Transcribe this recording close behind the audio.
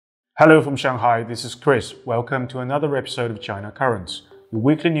Hello from Shanghai, this is Chris. Welcome to another episode of China Currents, your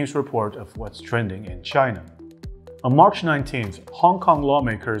weekly news report of what's trending in China. On March 19th, Hong Kong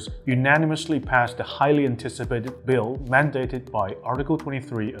lawmakers unanimously passed the highly anticipated bill mandated by Article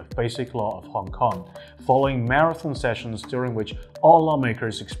 23 of Basic Law of Hong Kong, following marathon sessions during which all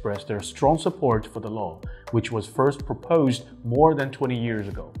lawmakers expressed their strong support for the law, which was first proposed more than 20 years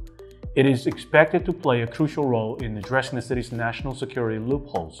ago. It is expected to play a crucial role in addressing the city's national security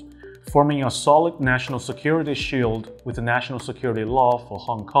loopholes, forming a solid national security shield with the national security law for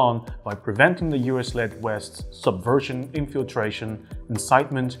Hong Kong by preventing the US-led West's subversion, infiltration,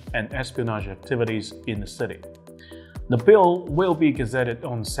 incitement, and espionage activities in the city. The bill will be gazetted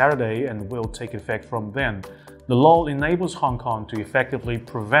on Saturday and will take effect from then. The law enables Hong Kong to effectively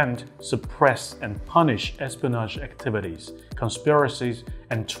prevent, suppress, and punish espionage activities, conspiracies,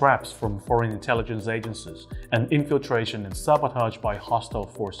 and traps from foreign intelligence agencies, and infiltration and sabotage by hostile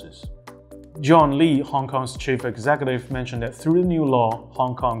forces. John Lee, Hong Kong's chief executive, mentioned that through the new law,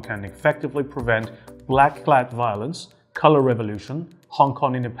 Hong Kong can effectively prevent black-clad violence, color revolution, Hong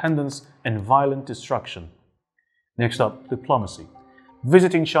Kong independence, and violent destruction. Next up, diplomacy.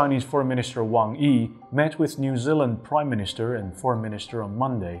 Visiting Chinese Foreign Minister Wang Yi met with New Zealand Prime Minister and Foreign Minister on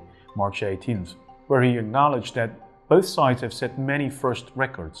Monday, March 18th, where he acknowledged that both sides have set many first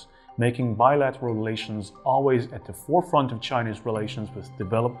records, making bilateral relations always at the forefront of China's relations with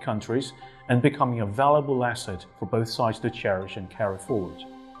developed countries and becoming a valuable asset for both sides to cherish and carry forward.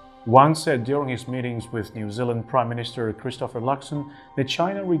 Wang said during his meetings with New Zealand Prime Minister Christopher Luxon that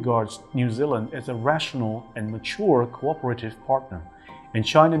China regards New Zealand as a rational and mature cooperative partner, and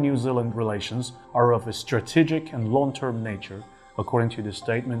China-New Zealand relations are of a strategic and long-term nature, according to the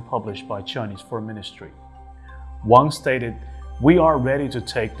statement published by Chinese Foreign Ministry. Wang stated, "We are ready to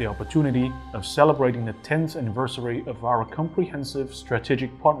take the opportunity of celebrating the 10th anniversary of our comprehensive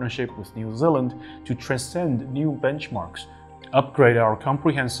strategic partnership with New Zealand to transcend new benchmarks, upgrade our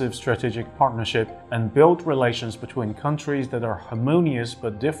comprehensive strategic partnership, and build relations between countries that are harmonious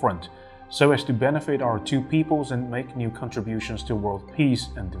but different, so as to benefit our two peoples and make new contributions to world peace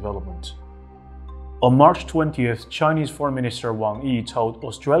and development." On March 20th, Chinese Foreign Minister Wang Yi told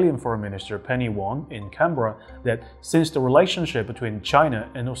Australian Foreign Minister Penny Wong in Canberra that since the relationship between China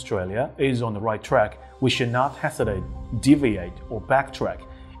and Australia is on the right track, we should not hesitate, deviate, or backtrack,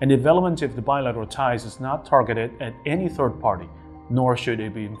 and development of the bilateral ties is not targeted at any third party, nor should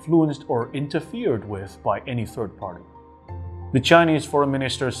it be influenced or interfered with by any third party. The Chinese Foreign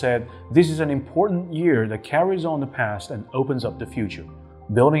Minister said, "This is an important year that carries on the past and opens up the future,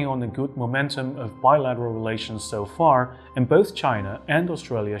 building on the good momentum of bilateral relations so far, and both China and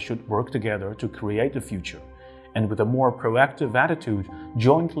Australia should work together to create the future, and with a more proactive attitude,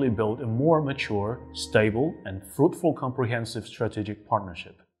 jointly build a more mature, stable, and fruitful comprehensive strategic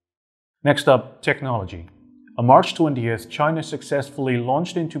partnership." Next up, technology. On March 20th, China successfully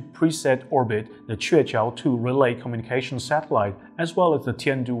launched into preset orbit the Queqiao-2 relay communication satellite, as well as the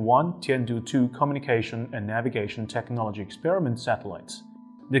Tiandu-1, Tiandu-2 communication and navigation technology experiment satellites,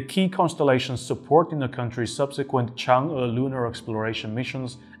 the key constellations supporting the country's subsequent Chang'e lunar exploration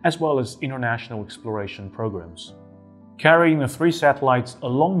missions, as well as international exploration programs. Carrying the three satellites, a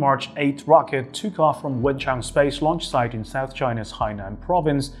Long March 8 rocket took off from Wenchang Space Launch Site in South China's Hainan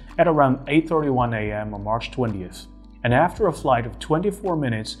province at around 8:31 a.m. on March 20th. And after a flight of 24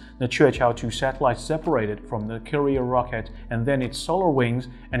 minutes, the Queqiao-2 satellite separated from the carrier rocket, and then its solar wings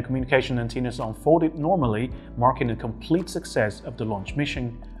and communication antennas unfolded normally, marking a complete success of the launch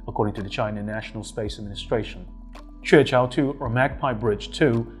mission, according to the China National Space Administration. Queqiao-2, or Magpie Bridge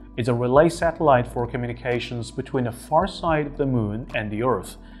 2, is a relay satellite for communications between the far side of the Moon and the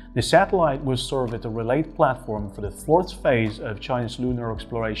Earth. The satellite will serve as a relay platform for the fourth phase of China's lunar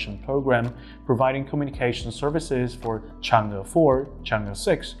exploration program, providing communication services for Chang'e 4, Chang'e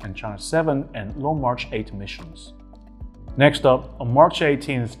 6, and Chang'e 7 and Long March 8 missions. Next up, on March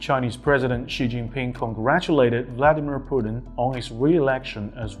 18th, Chinese President Xi Jinping congratulated Vladimir Putin on his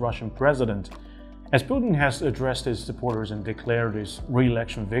re-election as Russian president. As Putin has addressed his supporters and declared his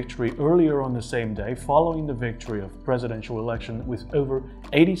re-election victory earlier on the same day following the victory of presidential election with over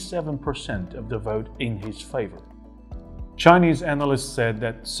 87% of the vote in his favor. Chinese analysts said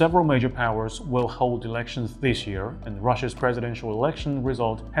that several major powers will hold elections this year, and Russia's presidential election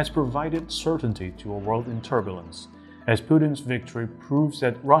result has provided certainty to a world in turbulence, as Putin's victory proves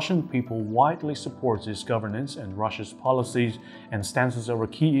that Russian people widely support his governance and Russia's policies and stances over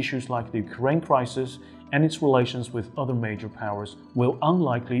key issues like the Ukraine crisis and its relations with other major powers will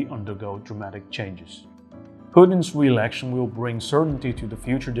unlikely undergo dramatic changes. Putin's re-election will bring certainty to the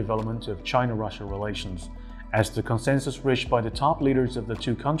future development of China-Russia relations, as the consensus reached by the top leaders of the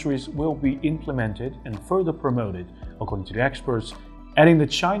two countries will be implemented and further promoted, according to the experts, adding that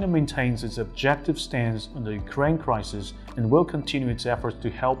China maintains its objective stance on the Ukraine crisis and will continue its efforts to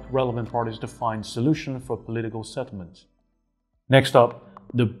help relevant parties to find solutions for political settlement. Next up,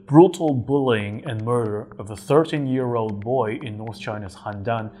 the brutal bullying and murder of a 13-year-old boy in North China's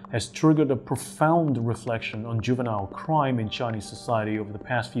Handan has triggered a profound reflection on juvenile crime in Chinese society over the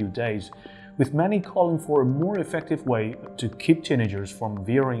past few days, with many calling for a more effective way to keep teenagers from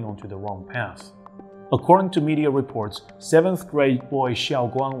veering onto the wrong path. According to media reports, 7th grade boy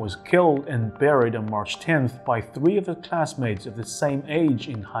Xiao Guang was killed and buried on March 10th by 3 of his classmates of the same age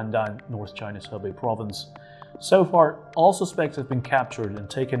in Handan, North China's Hebei province. So far, all suspects have been captured and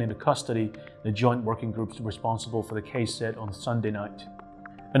taken into custody, the joint working groups responsible for the case said on Sunday night.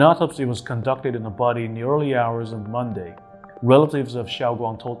 An autopsy was conducted on the body in the early hours of Monday. Relatives of Xiao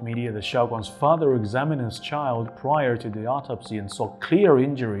Guang told media that Xiao Guang's father examined his child prior to the autopsy and saw clear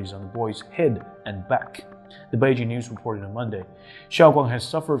injuries on the boy's head and back. The Beijing News reported on Monday. Xiao Guang has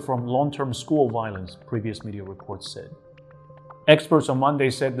suffered from long-term school violence, previous media reports said. Experts on Monday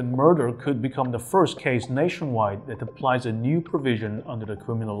said the murder could become the first case nationwide that applies a new provision under the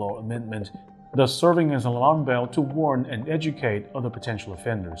criminal law amendment, thus serving as an alarm bell to warn and educate other potential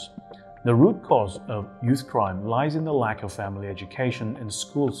offenders. The root cause of youth crime lies in the lack of family education and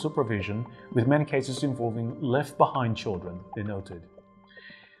school supervision, with many cases involving left-behind children, they noted.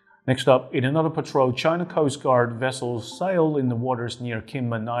 Next up, in another patrol, China Coast Guard vessels sailed in the waters near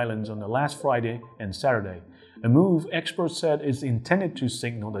Kinmen Islands on the last Friday and Saturday. A move experts said is intended to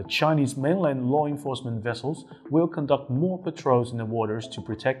signal that Chinese mainland law enforcement vessels will conduct more patrols in the waters to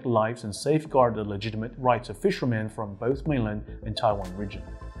protect lives and safeguard the legitimate rights of fishermen from both mainland and Taiwan region.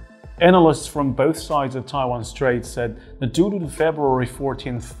 Analysts from both sides of Taiwan Strait said that due to the February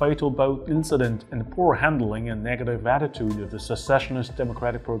 14th fatal boat incident and the poor handling and negative attitude of the secessionist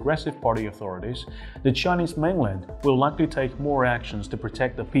Democratic Progressive Party authorities, the Chinese mainland will likely take more actions to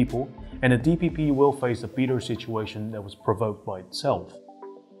protect the people, and the DPP will face a bitter situation that was provoked by itself.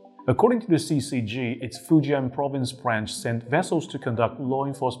 According to the CCG, its Fujian province branch sent vessels to conduct law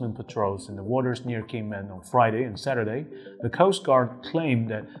enforcement patrols in the waters near Kinmen on Friday and Saturday. The Coast Guard claimed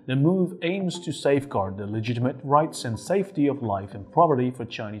that the move aims to safeguard the legitimate rights and safety of life and property for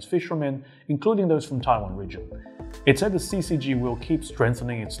Chinese fishermen, including those from Taiwan region. It said the CCG will keep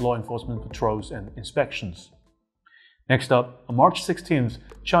strengthening its law enforcement patrols and inspections. Next up, on March 16th,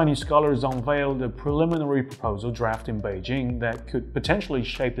 Chinese scholars unveiled a preliminary proposal draft in Beijing that could potentially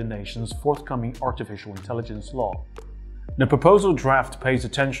shape the nation's forthcoming artificial intelligence law. The proposal draft pays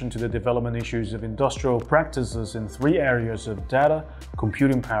attention to the development issues of industrial practices in 3 areas of data,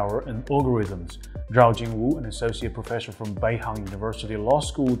 computing power, and algorithms, Zhao Jingwu, an associate professor from Beihang University Law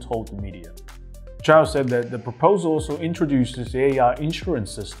School, told the media. Zhao said that the proposal also introduces the AI insurance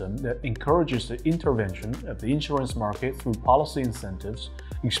system that encourages the intervention of the insurance market through policy incentives,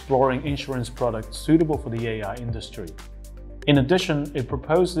 exploring insurance products suitable for the AI industry. In addition, it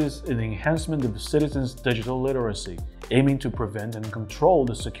proposes an enhancement of citizens' digital literacy, aiming to prevent and control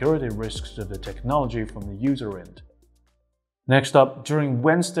the security risks of the technology from the user end. Next up, during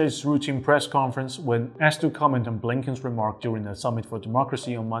Wednesday's routine press conference, when asked to comment on Blinken's remark during the Summit for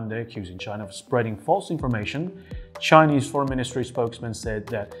Democracy on Monday accusing China of spreading false information, Chinese Foreign Ministry spokesman said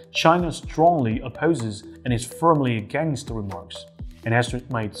that China strongly opposes and is firmly against the remarks, and has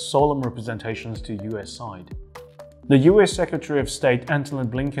made solemn representations to the US side. The US Secretary of State Antony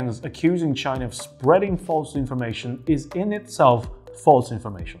Blinken's accusing China of spreading false information is in itself false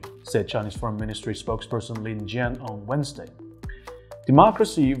information, said Chinese Foreign Ministry spokesperson Lin Jian on Wednesday.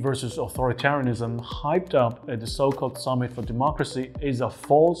 Democracy versus authoritarianism hyped up at the so-called Summit for Democracy is a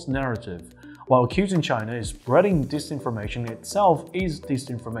false narrative, while accusing China of spreading disinformation itself is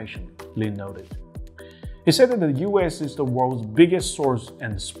disinformation, Lin noted. He said that the US is the world's biggest source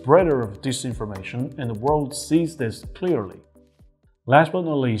and spreader of disinformation, and the world sees this clearly. Last but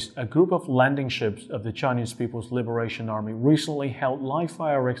not least, a group of landing ships of the Chinese People's Liberation Army recently held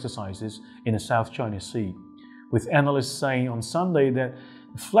live-fire exercises in the South China Sea, with analysts saying on Sunday that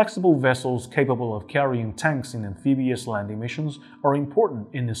flexible vessels capable of carrying tanks in amphibious landing missions are important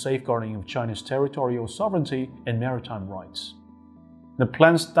in the safeguarding of China's territorial sovereignty and maritime rights. The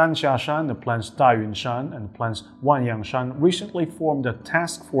plans Danxiashan, the plans Dayunshan, and the plans Wanyangshan recently formed a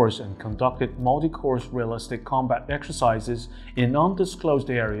task force and conducted multi-course realistic combat exercises in an undisclosed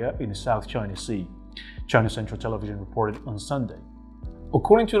area in the South China Sea, China Central Television reported on Sunday.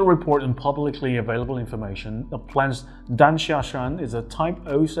 According to the report and publicly available information, the plans Danxiashan is a Type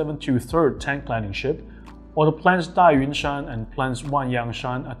 072 third tank landing ship, while the Plans Dayunshan and Plans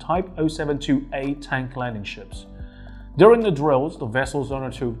Wanyangshan are Type 072A tank landing ships. During the drills, the vessels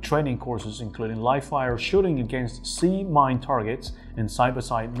undertook training courses including live-fire shooting against sea mine targets and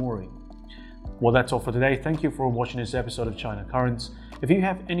side-by-side mooring. Well, that's all for today. Thank you for watching this episode of China Currents. If you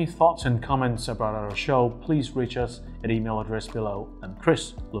have any thoughts and comments about our show, please reach us at email address below. I'm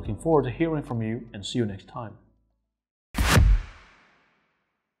Chris, looking forward to hearing from you and see you next time.